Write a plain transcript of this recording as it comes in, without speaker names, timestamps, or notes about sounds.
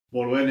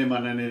Molweni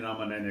manene na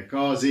manene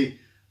kazi,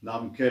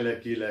 nam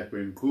kele kile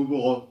kwen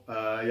kubo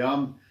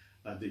yam,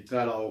 di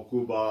tela o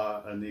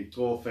kuba ni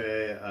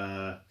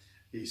tofe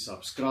I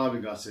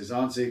subscribing a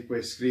sezansi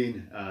kwe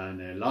screen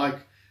ne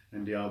like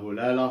en di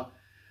abulela.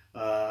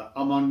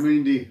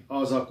 Amanwindi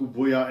aza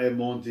kubuya e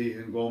monti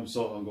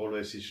ngomso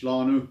ngolwe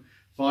Nhlanhla.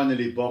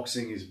 Finally,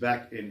 boxing is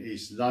back in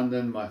East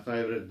London, my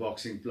favorite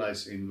boxing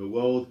place in the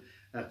world,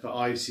 at the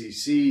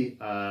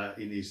ICC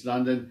in East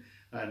London.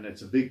 And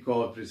it's a big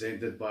card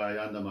presented by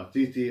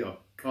Ayanda of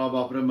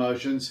Kaba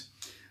Promotions.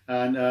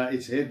 And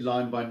it's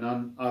headlined by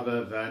none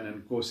other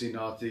than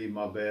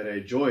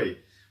Nkosinathi Joyi.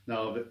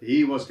 Now,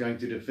 he was going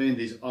to defend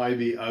his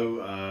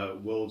IBO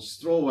World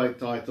Strawweight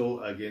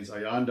title against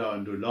Ayanda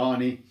and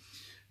Ndulani.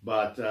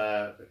 But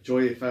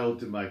Joyi failed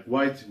to make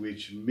weight,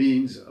 which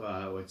means,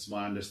 it's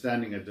my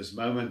understanding at this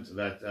moment,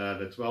 that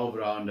the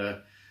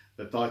 12-rounder,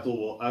 the title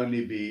will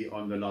only be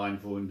on the line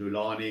for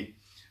Ndulani,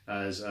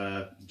 as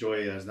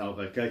Joyi has now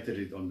vacated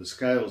it on the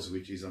scales,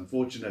 which is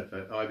unfortunate.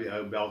 That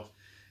IBO belt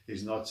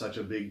is not such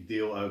a big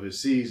deal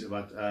overseas,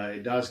 but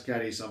it does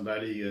carry some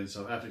value here in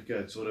South Africa.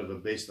 It's sort of the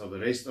best of the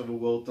rest of the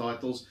world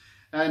titles.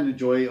 And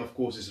Joyi, of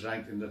course, is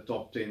ranked in the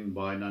top 10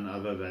 by none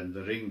other than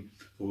The Ring,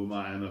 for whom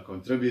I am a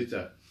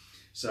contributor.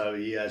 So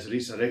he has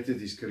resurrected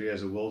his career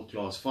as a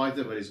world-class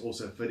fighter, but he's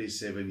also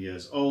 37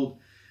 years old.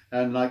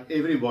 And like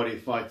everybody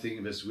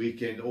fighting this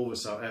weekend, all the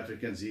South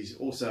Africans, he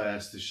also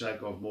has to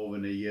shake off more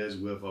than a year's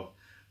worth of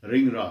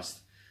ring rust.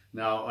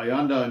 Now,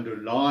 Ayanda and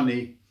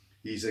Ndulani,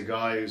 he's a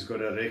guy who's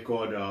got a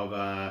record of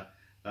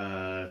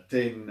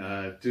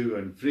 10, 2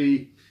 and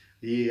 3.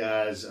 He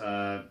has,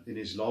 in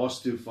his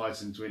last two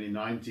fights in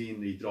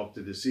 2019, he dropped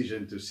a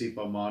decision to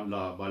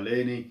Nhlanhla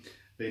Baleni.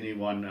 Then he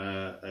won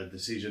a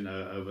decision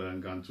over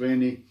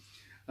Nkosinathi.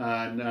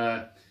 And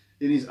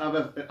in his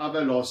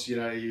other loss, you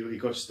know, he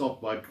got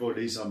stopped by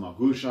Xolisa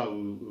Magusha,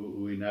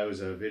 who we know is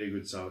a very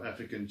good South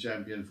African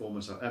champion,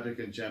 former South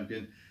African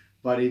champion.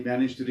 But he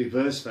managed to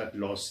reverse that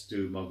loss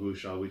to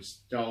Magusha,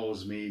 which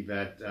tells me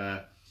that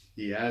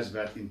he has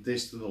that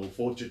intestinal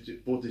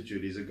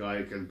fortitude. He's a guy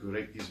who can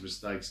correct his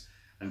mistakes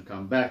and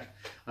come back.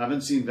 I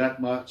haven't seen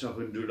that much of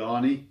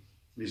Ndulani.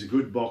 He's a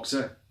good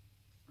boxer,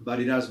 but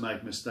he does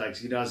make mistakes.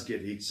 He does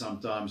get hit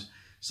sometimes.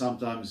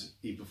 Sometimes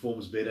he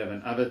performs better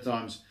than other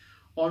times.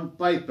 On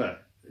paper,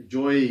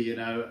 Joyi, you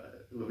know,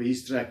 with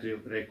his track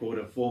record,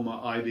 a former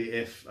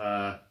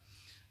IBF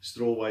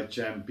strawweight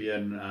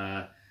champion,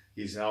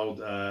 he's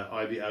held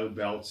IBO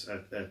belts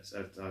at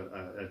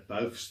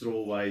both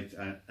strawweight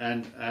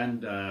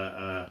and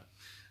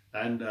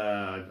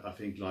I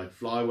think like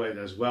flyweight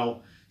as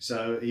well.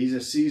 So he's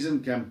a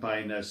seasoned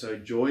campaigner. So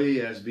Joyi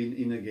has been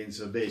in against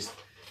the best.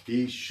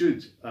 He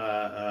should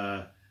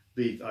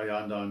beat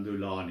Ayanda and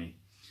Ndulani.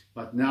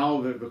 But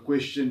now the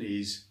question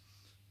is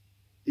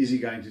he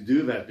going to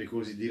do that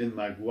because he didn't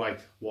make weight?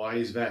 Why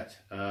is that?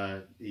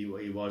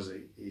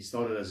 He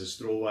started as a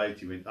strawweight,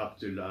 he went up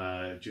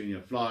to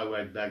junior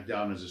flyweight, back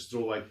down as a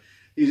strawweight.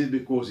 Is it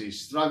because he's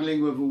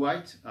struggling with the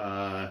weight,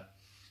 that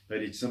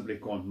he simply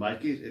can't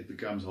make it? It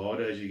becomes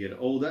harder as you get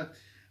older,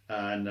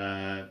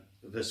 and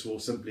this will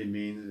simply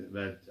mean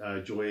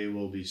that Joyi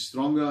will be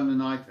stronger on the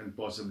night and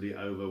possibly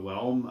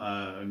overwhelm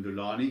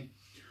Ndulani.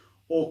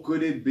 Or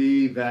could it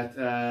be that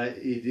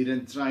he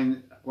didn't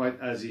train quite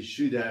as he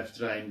should have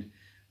trained,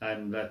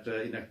 and that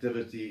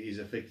inactivity is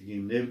affecting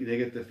him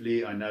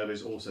negatively? I know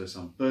there's also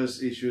some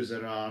purse issues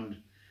around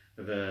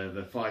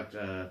the fight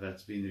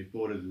that's been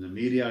reported in the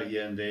media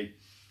here and there.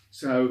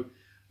 So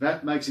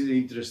that makes it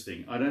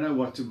interesting. I don't know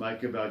what to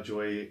make about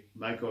Joyi,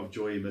 of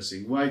Joyi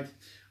missing weight.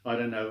 I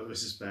don't know,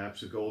 this is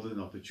perhaps a golden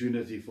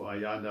opportunity for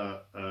Ayanda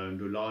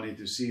Ndulani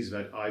to seize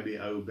that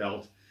IBO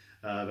belt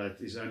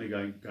that is only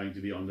going to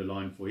be on the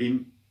line for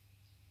him.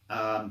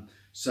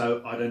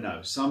 So I don't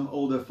know. Some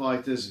older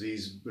fighters,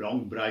 these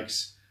long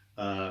breaks,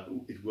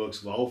 it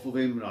works well for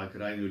them, like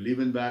Reino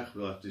Liebenberg.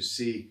 We'll have to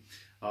see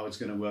how it's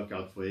going to work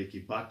out for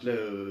Eki Butler,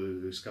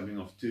 who's coming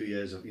off 2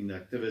 years of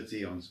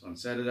inactivity on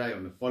Saturday,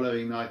 on the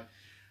following night.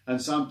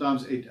 And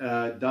sometimes it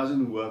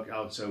doesn't work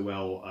out so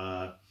well,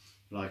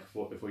 like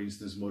for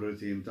instance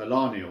Moruti and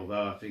Talani,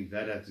 although I think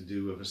that had to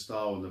do with the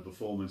style and the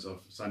performance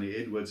of Sonny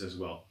Edwards as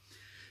well.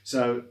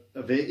 So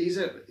there is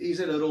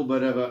a little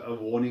bit of a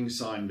warning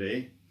sign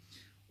there.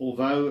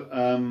 Although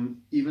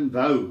even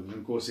though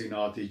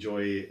Nkosinathi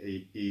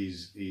Joyi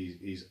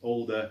is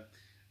older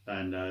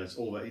and it's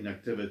all the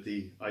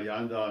inactivity,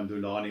 Ayanda and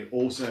Ndulani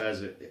also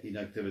has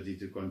inactivity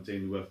to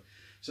contend with.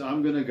 So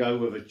I'm going to go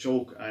with a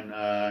chalk, and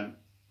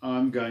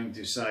I'm going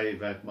to say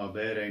that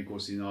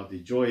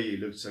Nkosinathi Joyi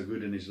looked so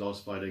good in his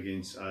last fight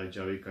against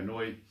Joyi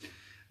Canoy.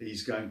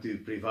 He's going to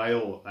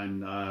prevail,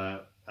 and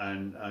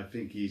I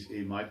think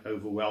he might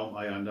overwhelm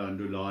Ayanda and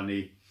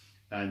Ndulani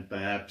and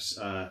perhaps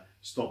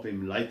stop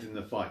him late in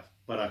the fight.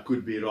 But I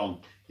could be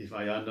wrong. If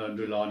Ayanda and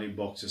Ndulani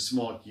boxes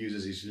smart,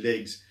 uses his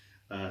legs,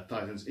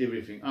 tightens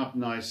everything up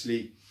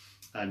nicely,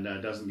 and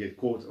doesn't get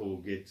caught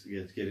or get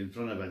in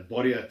front of that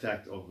body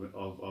attack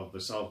of the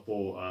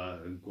southpaw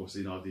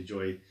Nkosinathi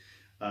Joyi,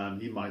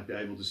 he might be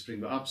able to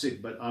spring the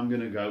upset. But I'm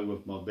going to go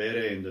with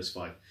Mabere in this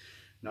fight.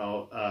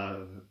 Now,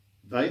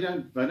 they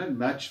don't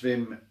match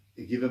them,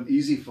 give them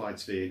easy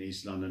fights there in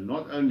East London.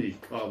 Not only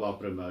Kawa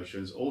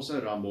Promotions,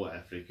 also Rumble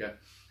Africa.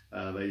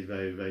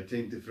 They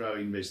tend to throw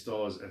in their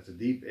stars at the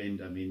deep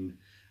end. I mean,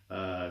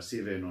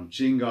 Sive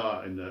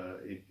Nonchinga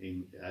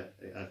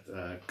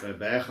at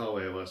Berga,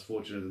 where I was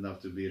fortunate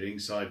enough to be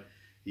ringside.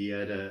 He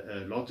had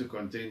a lot to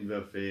contend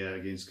with there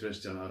against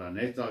Christian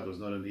Araneta. It was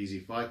not an easy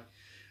fight.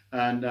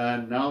 And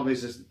now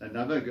there's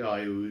another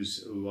guy who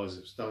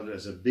was started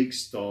as a big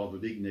star, the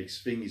big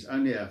next thing. He's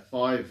only had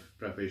 5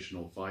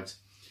 professional fights,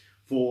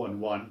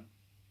 4-1.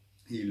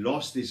 He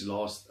lost his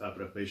last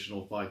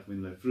professional fight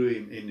when they threw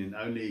him in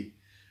only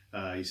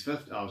his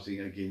 5th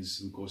outing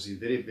against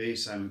Nkosinathi, very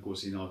same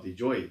Nkosinathi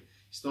Joyi. He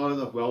started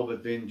off well,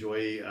 but then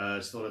Joyi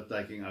started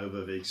taking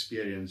over. The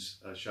experience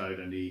showed,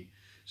 and he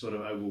sort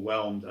of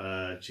overwhelmed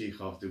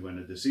Tyirha to win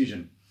a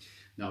decision.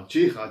 Now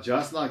Tyirha,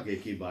 just like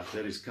Geki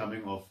Butler, is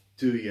coming off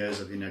 2 years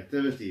of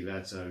inactivity.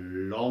 That's a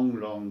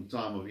long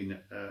time of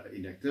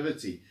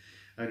inactivity.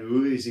 And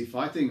who is he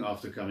fighting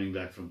after coming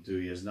back from 2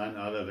 years? None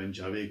other than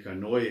Joyi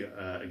Canoy,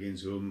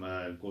 against whom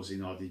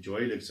Nkosinathi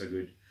Joyi looks so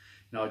good.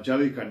 Now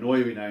Joyi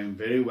Canoy, we know him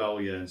very well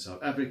here in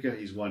South Africa.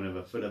 He's one of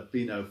the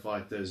Filipino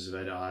fighters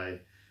that I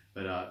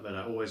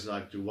always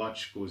like to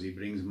watch, because he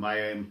brings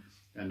mayhem,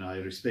 and I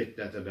respect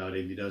that about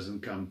him. He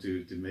doesn't come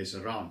to mess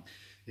around.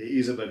 He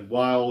is a bit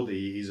wild,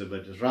 he is a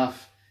bit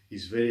rough,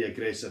 he's very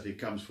aggressive. He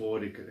comes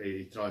forward,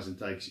 he tries and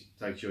takes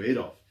your head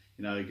off.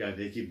 You know, he gave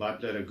Geki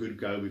Butler a good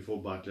go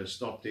before Butler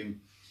stopped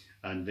him.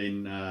 And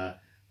then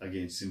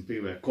against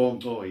Simpiwe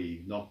Konto,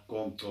 he knocked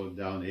Konto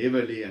down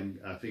heavily, and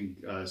I think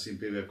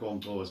Simpiwe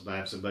Konto was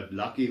perhaps a bit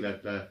lucky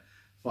that the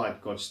fight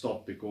got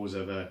stopped because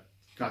of a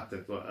cut,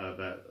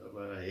 a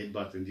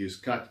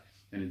headbutt-induced cut,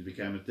 and it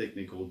became a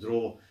technical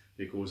draw,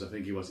 because I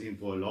think he was in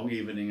for a long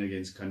evening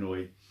against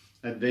Canoy.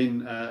 And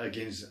then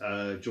against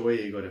Joyi,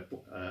 he got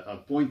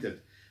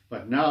appointed.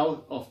 But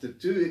now, after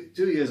two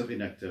years of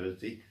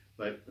inactivity,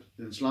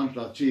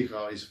 Nhlanhla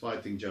Tyirha is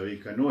fighting Joyi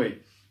Canoy.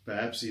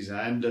 Perhaps his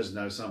handlers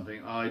know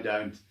something I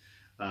don't.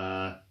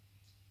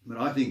 But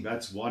I think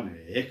that's one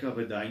heck of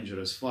a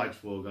dangerous fight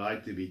for a guy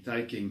to be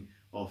taking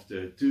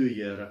after a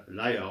 2-year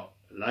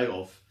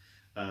layoff.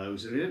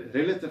 Who's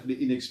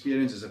relatively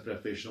inexperienced as a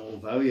professional,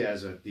 although he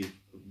has a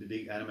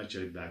big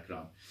amateur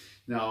background.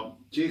 Now,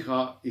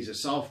 Tyirha is a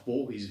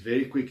southpaw. He's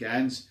very quick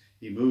hands.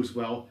 He moves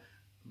well,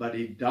 but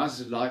he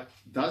does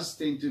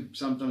tend to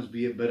sometimes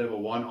be a bit of a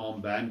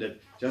one-arm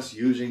bandit, just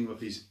using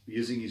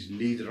his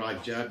lead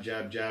right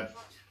jab,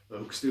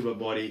 hooks to the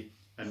body,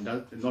 and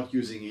not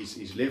using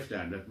his left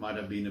hand. That might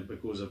have been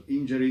because of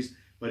injuries,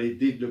 but he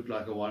did look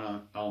like a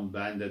one-arm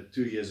bandit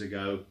 2 years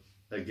ago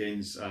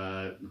against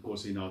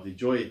Nkosinathi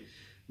Joyi.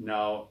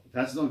 Now,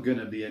 that's not going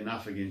to be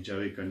enough against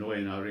Joyi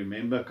Canoy. Now,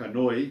 remember,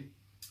 Canoy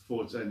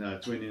fought in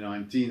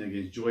 2019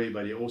 against Joyi,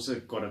 but he also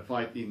got a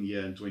fight in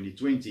here in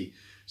 2020.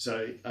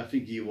 So I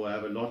think he will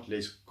have a lot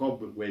less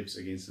cobwebs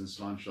against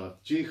Nhlanhla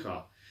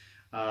Tyirha.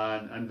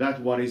 And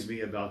that worries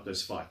me about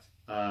this fight.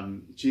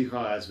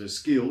 Tyirha has the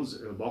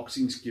skills, the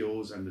boxing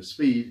skills and the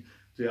speed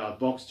to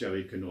outbox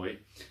Joyi Canoy.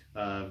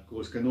 Of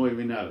course, Canoy,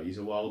 we know, he's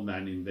a wild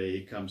man in there.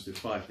 He comes to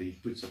fight, he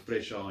puts the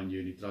pressure on you,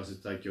 and he tries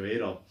to take your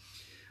head off.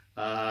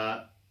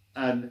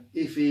 And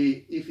if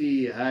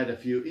he had a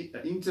few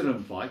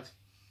interim fight,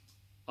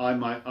 I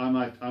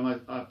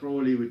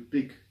probably would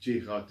pick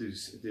Tyirha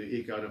to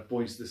eke out a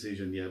points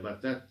decision here.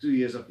 But that 2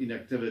 years of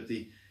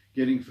inactivity,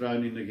 getting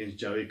thrown in against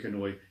Joyi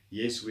Canoy,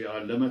 yes, we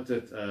are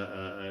limited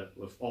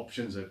with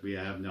options that we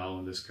have now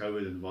in this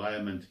COVID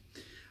environment.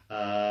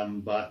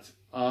 But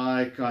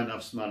I kind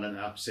of smell an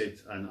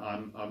upset, and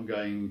I'm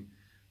going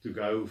to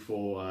go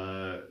for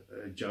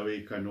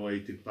Joyi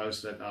Canoy to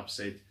post that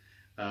upset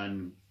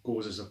and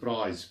cause a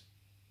surprise,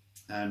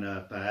 and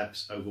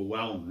perhaps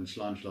overwhelm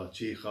Nhlanhla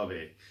Tyirha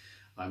there.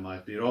 I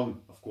might be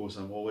wrong. Of course,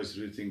 I'm always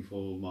rooting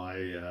for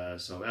my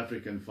South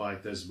African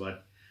fighters,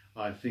 but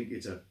I think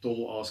it's a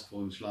tall ask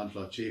for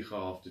Nhlanhla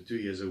Tyirha after 2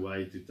 years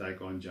away to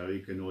take on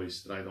Joyi Canoy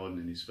straight on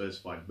in his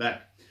first fight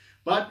back.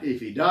 But if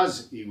he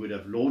does, he would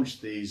have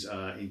launched his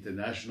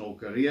international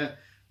career,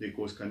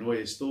 because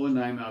Canoy is still a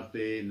name out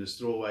there in the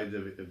strawweight,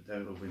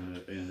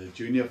 in the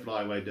junior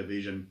flyweight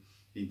division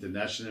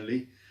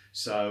internationally.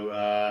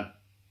 So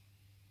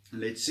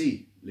let's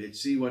see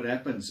what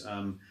happens.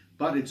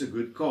 But it's a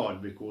good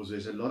card, because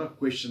there's a lot of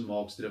question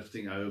marks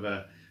drifting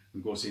over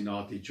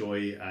Nkosinathi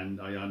Joyi and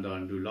Ayanda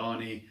and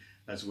Ndulani,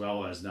 as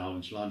well as now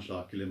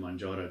Nhlanhla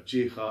Kilimanjaro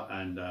Tyirha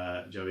and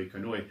Joyi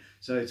Canoy.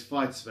 So it's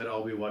fights that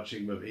I'll be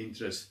watching with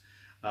interest.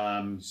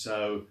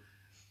 So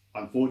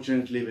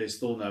unfortunately, there's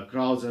still no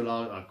crowds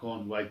allowed. I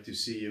can't wait to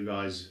see you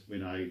guys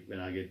when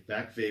I get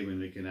back there, when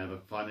we can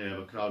finally have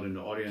a crowd in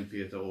the Orient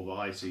Theatre or the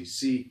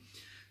ICC.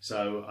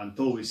 So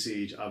until we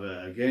see each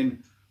other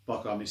again,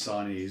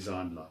 Pakamisani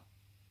Ndulani.